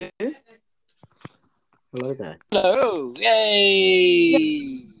Hello there. Hello! Yeah.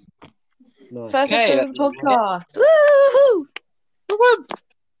 Yay! Nice. First Okay, episode of the yeah. podcast. Woo! Woo-woo.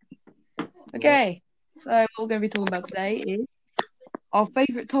 Okay, so what we're going to be talking about today is our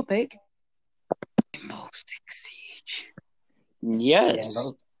favourite topic, Rainbow Six Siege. Yeah,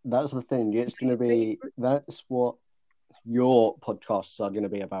 Yes. that's the thing. That's what your podcasts are going to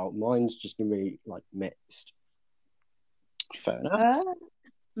be about. Mine's just going to be like mixed. Fair enough.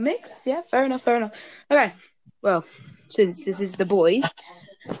 Mixed, yeah, fair enough. Okay, well, since this is the boys,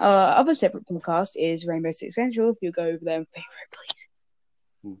 other separate podcast is Rainbow Six Central. If you go over there and favourite, please.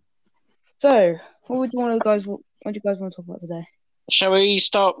 Hmm. So, what do you guys want to talk about today? Shall we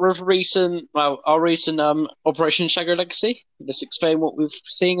start with our recent Operation Shadow Legacy? Just explain what we've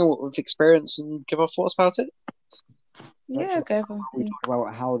seen and what we've experienced and give our thoughts about it? Yeah, okay. We talk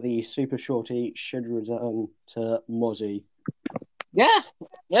about how the Super Shorty should return to Mozzie. Yeah,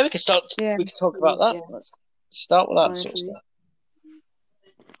 we can start. Yeah. We can talk about that. Yeah. Let's start with that Honestly. sort of stuff.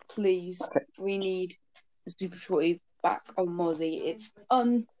 Please, Okay. we need the Super Shorty back on Mozzie. It's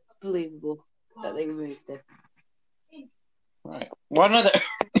unbelievable that they removed it. Right. Well,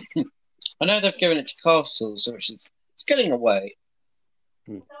 I know they've given it to Castles, which is it's getting away.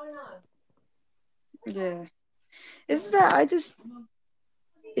 Yeah. Is that it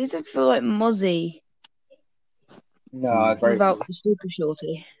doesn't feel like Mozzie No, I agree. without the Super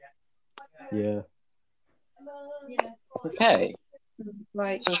Shorty. Yeah. Okay.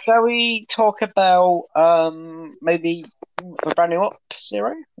 Like, So shall we talk about maybe a brand new op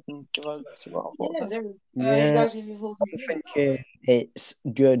zero and see what our thoughts are? Zero. Yeah. You guys give your thoughts. I think it's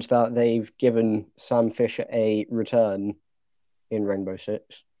good that they've given Sam Fisher a return in Rainbow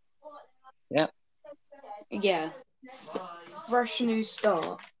Six. Yeah. Fresh new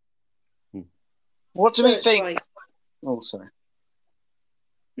start. What do So we it's think? like- Oh, sorry.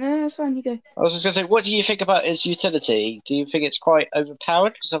 No, that's fine. You go. I was just going to say, what do you think about its utility? Do you think it's quite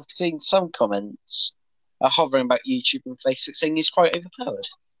overpowered? Because I've seen some comments hovering about YouTube and Facebook saying it's quite overpowered.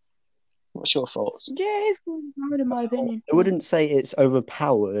 What's your thoughts? Yeah, it's good in my opinion. I wouldn't say it's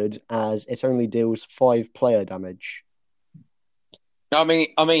overpowered as it only deals 5 player damage. No,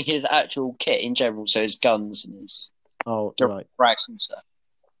 I mean his actual kit in general, so his guns and his Right. frags and stuff.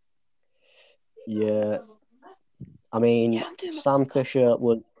 Yeah. I mean, Yeah, I'm doing my- Sam Fisher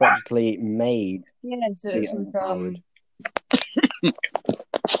was practically made Yeah, so to be it's like overpowered.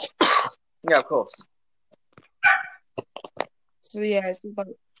 Yeah, of course. So yeah, it's about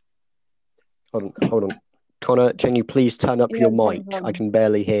Hold on. Connor, can you please turn up Yeah, your sorry, mic? hold I on. can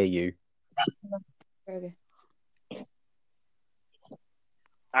barely hear you. okay.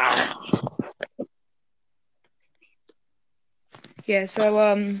 Yeah,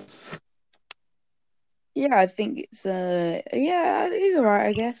 so yeah, I think it's yeah, he's alright,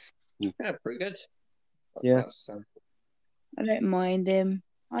 I guess. Yeah, pretty good. Yeah. I don't mind him.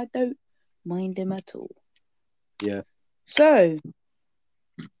 I don't mind him at all. Yeah. So,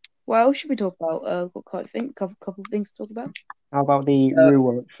 what else should we talk about? Got quite a couple of things to talk about. How about the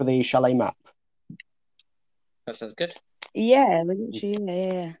rework for the chalet map? That sounds good. Yeah, literally,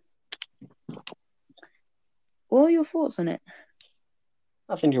 yeah. What are your thoughts on it?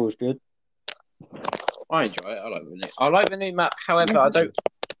 I think it was good. I enjoy it. I like the new map. However, I don't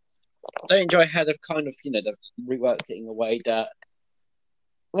enjoy how they've kind of they've reworked it in a way that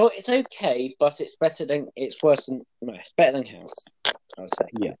it's okay, but it's better than it's better than House. I would say.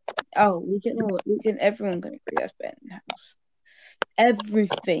 Yeah. Oh, everyone can agree that's better than House. Every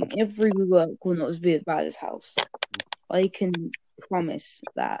rework will not be as bad as House. I can promise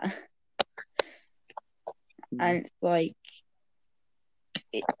that. And it's like,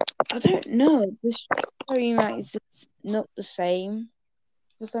 I don't know. This story map is just not the same.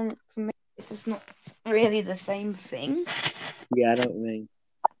 For me, it's just not really the same thing. Yeah, I know what you mean.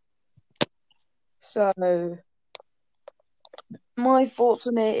 So, my thoughts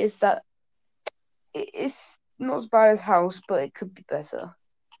on it is that it's not as bad as House, but it could be better.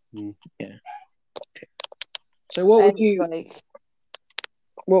 Yeah. Okay. So, what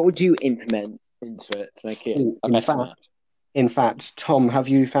would you implement into it to make it a better map? In fact, Tom, have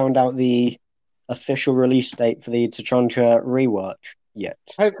you found out the official release date for the Tachanka rework yet?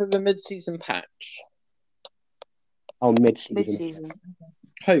 Hopefully the mid-season patch. Oh, mid-season. Mid-season.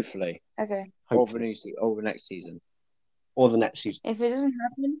 Hopefully. Okay. Or the next season. Or the next season. If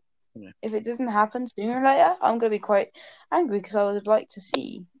it doesn't happen sooner or later, I'm going to be quite angry because I would like to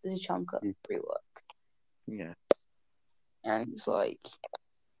see the Tachanka rework. Yeah. And it's like,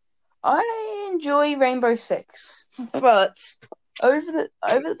 I enjoy Rainbow Six, but over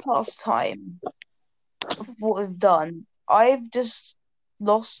the past time of what we've done, I've just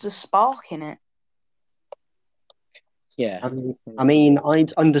lost the spark in it. Yeah. I mean,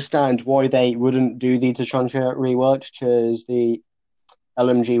 I'd understand why they wouldn't do the Tachanka rework because the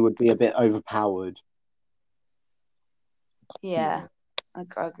LMG would be a bit overpowered. Yeah, I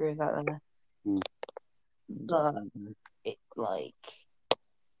agree with that there. Mm. But it I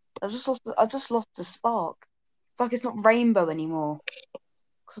just lost the spark. It's like it's not rainbow anymore.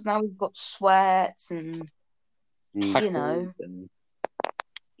 Because now we've got sweats and yeah.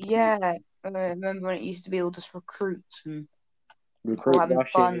 I remember when it used to be all just recruits and people Recruit having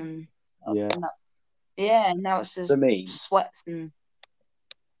fun rushes. and Yeah. now it's The just meme. sweats and.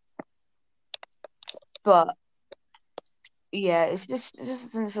 But yeah, it just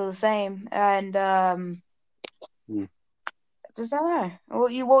doesn't feel the same, and just don't know.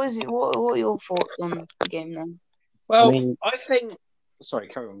 What are your thoughts on the game then? I Well, mean, I think. Sorry,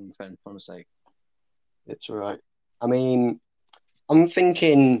 carry on, phone. Honestly. it's all right. I mean, I'm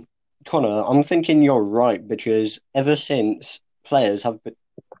thinking, Connor, I'm thinking you're right because ever since players have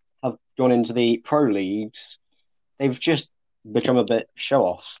gone into the pro leagues, they've just become a bit show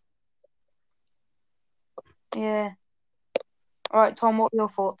offs. Yeah. All right, Tom. What are your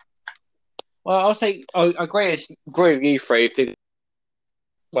thoughts? Well, I'll say I agree with you three.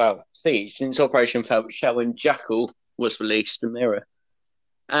 Well, Siege since Operation Shell and Jackal was released, the Mirror,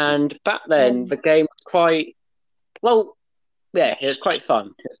 and back then the game was quite well. Yeah, it was quite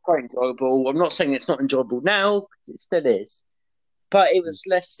fun. It was quite enjoyable. I'm not saying it's not enjoyable now, 'cause it still is, but it was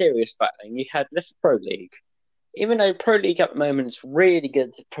less serious back then. You had less Pro League, even though Pro League at the moment is really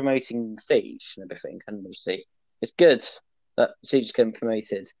good at promoting Siege and everything, and obviously it's good that Siege is getting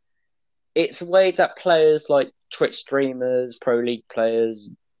promoted. It's a way that players like Twitch streamers, Pro League players,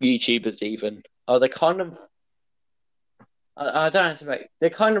 YouTubers even, are they kind of I don't know how to make. They're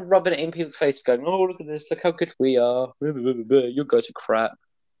kind of rubbing it in people's face, going, "Oh, look at this! Look how good we are! You guys are crap,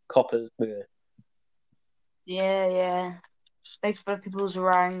 coppers." Bleh." Yeah. Makes fun of people's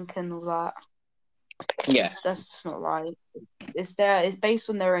rank and all that. Yeah, That's just not right. It's based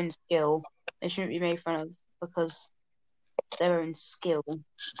on their own skill. They shouldn't be made fun of because their own skill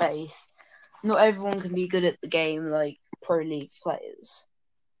base. Not everyone can be good at the game like pro league players.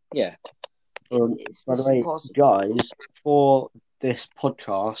 yeah. It's By the just way, impossible. guys, for this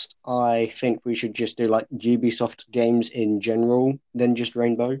podcast, I think we should just do like Ubisoft games in general, then just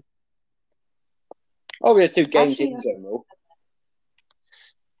Rainbow. Oh, we just do games Actually, in general.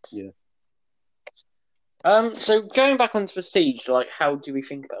 Yeah. So going back onto the Siege, like, how do we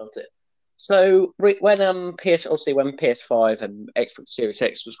think about it? So when when PS5 and Xbox Series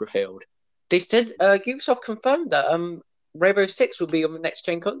X was revealed, they said Ubisoft confirmed that Rainbow Six will be on the next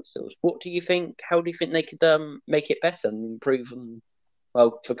gen consoles. What do you think? How do you think they could make it better and improve on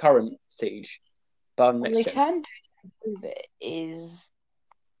for current Siege, but on what next they gen? can do to improve it is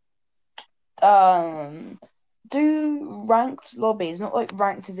um do ranked lobbies, not like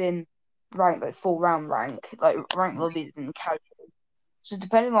ranked as in rank like full round rank, like ranked lobbies in casual. So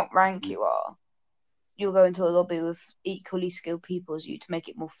depending on what rank you are, you'll go into a lobby with equally skilled people as you to make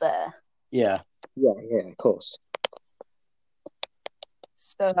it more fair. Yeah. Yeah, of course.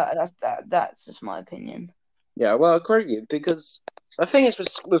 So that's just my opinion. Yeah, well, I agree with you because the thing is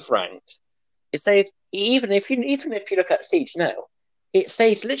with ranked, it says even if you look at Siege now, it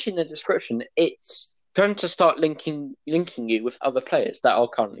says literally in the description it's going to start linking you with other players that are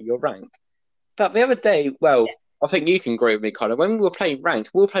currently your rank. But the other day, well, I think you can agree with me, kind of. When we were playing ranked,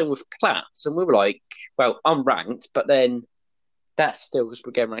 we were playing with plats, and we were like, well, I'm ranked, but then that's still because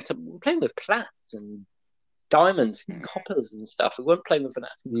we're getting ranked up. We were playing with plats and diamonds and coppers and stuff. We weren't playing with an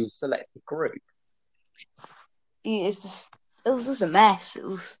actual selected group. It was just a mess. It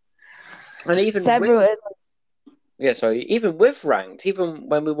was And even several. even with ranked, even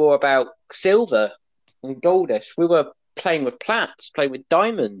when we were about silver and goldish, we were playing with plats, playing with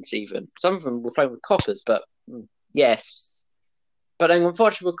diamonds even. Some of them were playing with coppers, but yes. But then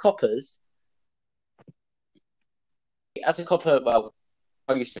unfortunately with coppers, as a copper, well,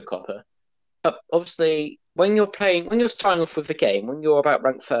 I used to be a copper. But obviously when you're starting off with the game, when you're about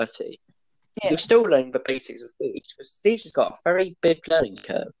rank 30, Yeah, you're still learning the basics of Siege, because Siege has got a very big learning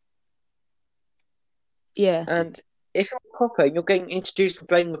curve. yeah. And if you're a copper and you're getting introduced to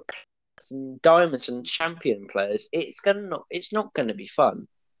playing with plats and diamonds and champion players, it's not gonna be fun.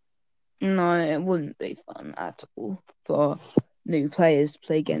 No, it wouldn't be fun at all for new players to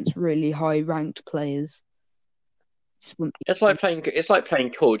play against really high ranked players. Just wouldn't be fun. It's like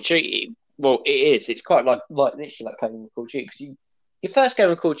playing Call of Duty. Well, it is. It's quite like literally like playing Call of Duty because your first game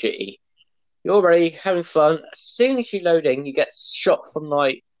of Call of Duty, you're already having fun. As soon as you load in, you get shot from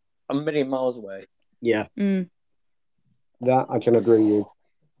like a million miles away. Yeah. Mm, That I can agree with.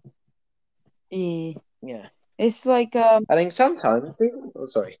 yeah. Yeah. It's like I think sometimes. Oh,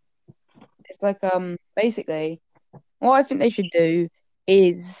 sorry. basically what I think they should do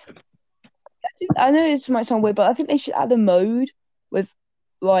is I know this might sound weird, but I think they should add a mode with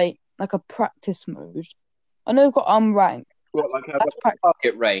like a practice mode. I know we've got unranked. What, like a That's practice.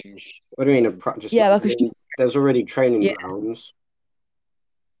 target range? What do you mean a practice Yeah, mode? like I a mean, there's already training yeah, grounds.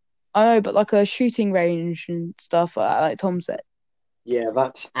 I know, but like a shooting range and stuff like Tom said, Yeah,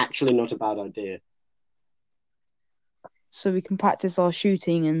 that's actually not a bad idea. so we can practice our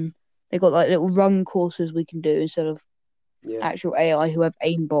shooting, and they got like little run courses we can do instead of Yeah. actual AI who have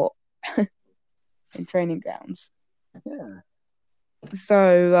aimbot in training grounds. Yeah.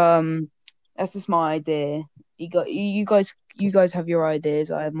 So that's just my idea. You guys have your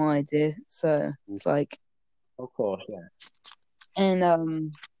ideas. I have my idea. So it's like Of course, yeah.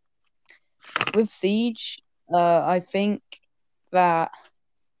 and with Siege, I think that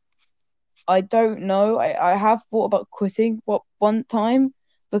I don't know. I have thought about quitting one time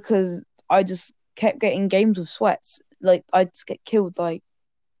because I just kept getting games of sweats. Like I just get killed like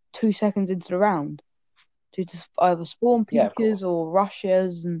 2 seconds into the round to just either spawn Yeah, of course. peekers or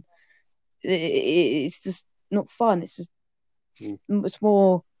rushes, and it's just not fun. It's just Mm. it's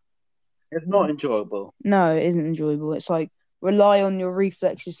more It's not enjoyable. no, it isn't enjoyable. It's like rely on your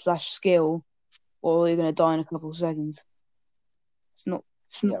reflexes slash skill, or you're gonna die in a couple of seconds. It's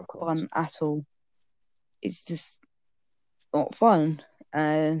Yeah, not of course. fun at all. It's just not fun,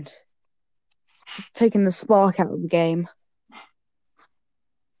 and just taking the spark out of the game.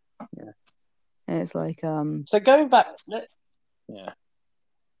 Yeah. And it's like So going back, yeah,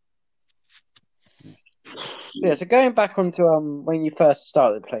 yeah. So going back onto when you first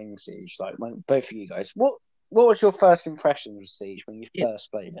started playing Siege, like when both of you guys, what was your first impression of Siege when you it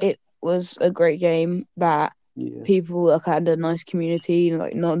first played it? it was a great game that Yeah. people like had a nice community,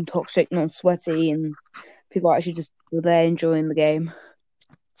 like non-toxic, non-sweaty, and people actually just were there enjoying the game.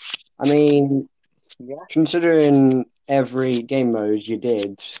 I mean, Yeah, considering every game mode you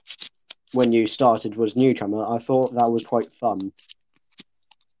did when you started was newcomer, I thought that was quite fun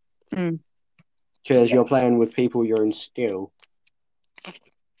Mm. because yeah, you're playing with people your own skill.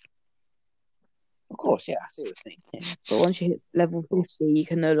 of course, yeah. I see what you mean. Yeah, But once you hit level of course. 50, you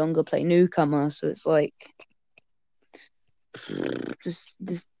can no longer play newcomer. So it's like just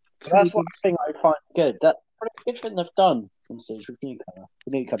But play that's one against. thing I find good. That's a pretty good thing they've done in Siege with newcomer.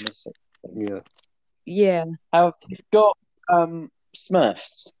 The newcomers. Yeah. Yeah. How you've got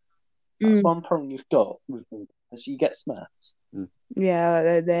Smurfs. That's Mm. one problem you've got with them, is you get Smurfs. Mm.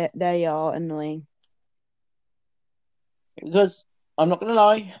 Yeah, they are annoying. Because I'm not gonna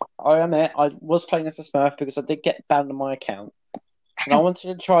lie, I admit I was playing as a Smurf because I did get banned on my account, and I wanted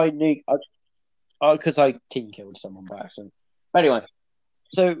to try new because I team killed someone by accident. But anyway,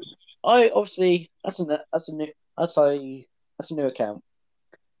 so I obviously that's a new account.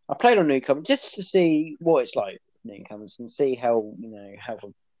 I played on newcomer just to see what it's like newcomers and see how how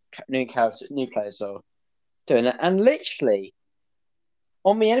the new players are doing it, and literally.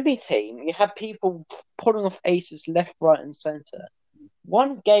 On the enemy team, you had people pulling off aces left, right, and centre.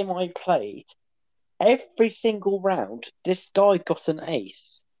 One game I played, every single round, this guy got an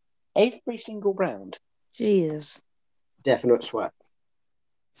ace. Every single round. Jesus. Definite sweat.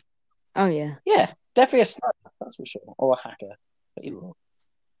 Oh yeah. Yeah, definitely a sniper, that's for sure. Or a hacker. Either or.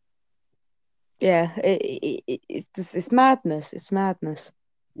 Yeah. It's madness. It's madness,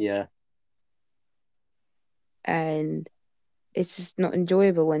 Yeah. and it's just not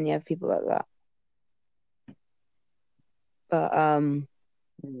enjoyable when you have people like that. But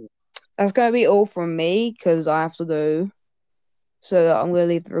Hmm. that's gonna be all from me because I have to go. So I'm gonna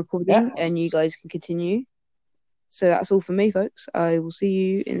leave the Yeah, recording, and you guys can continue. So that's all from me, folks. I will see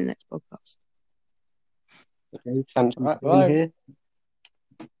you in the next podcast. Okay. Thanks for right, being well, here.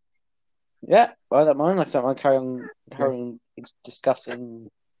 yeah, well, I don't mind. I don't mind carrying discussing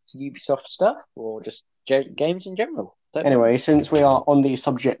Ubisoft stuff or just games in general. Don't mind. Anyway, since we are on the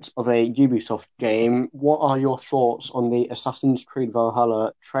subject of a Ubisoft game, what are your thoughts on the Assassin's Creed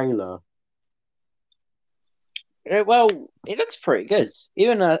Valhalla trailer? Well, it looks pretty good,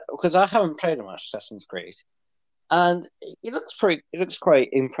 even because I haven't played much Assassin's Creed, and it looks pretty. It looks quite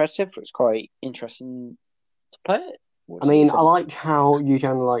impressive. It's quite interesting to play it. What I do you mean, I think? like how you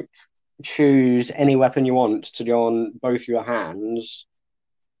can choose any weapon you want to go on both your hands.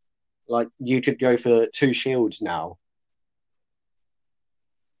 Like you could go for two shields now.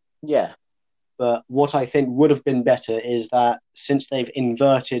 Yeah, But what I think would have been better is that since they've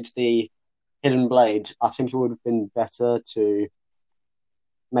inverted the hidden blade, I think it would have been better to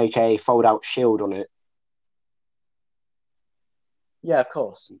make a fold out shield on it. yeah, of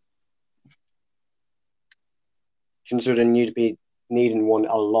course. considering you'd be needing one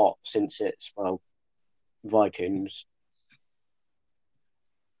a lot since it's, well, Vikings.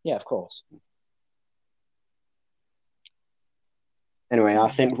 Yeah, of course. Anyway, I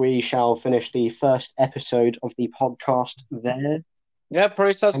think we shall finish the first episode of the podcast there. Yeah,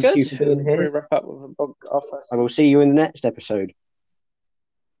 probably sounds Thank good. you for being Probably here. wrap up with our first. I will see you in the next episode.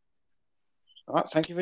 All right, thank you.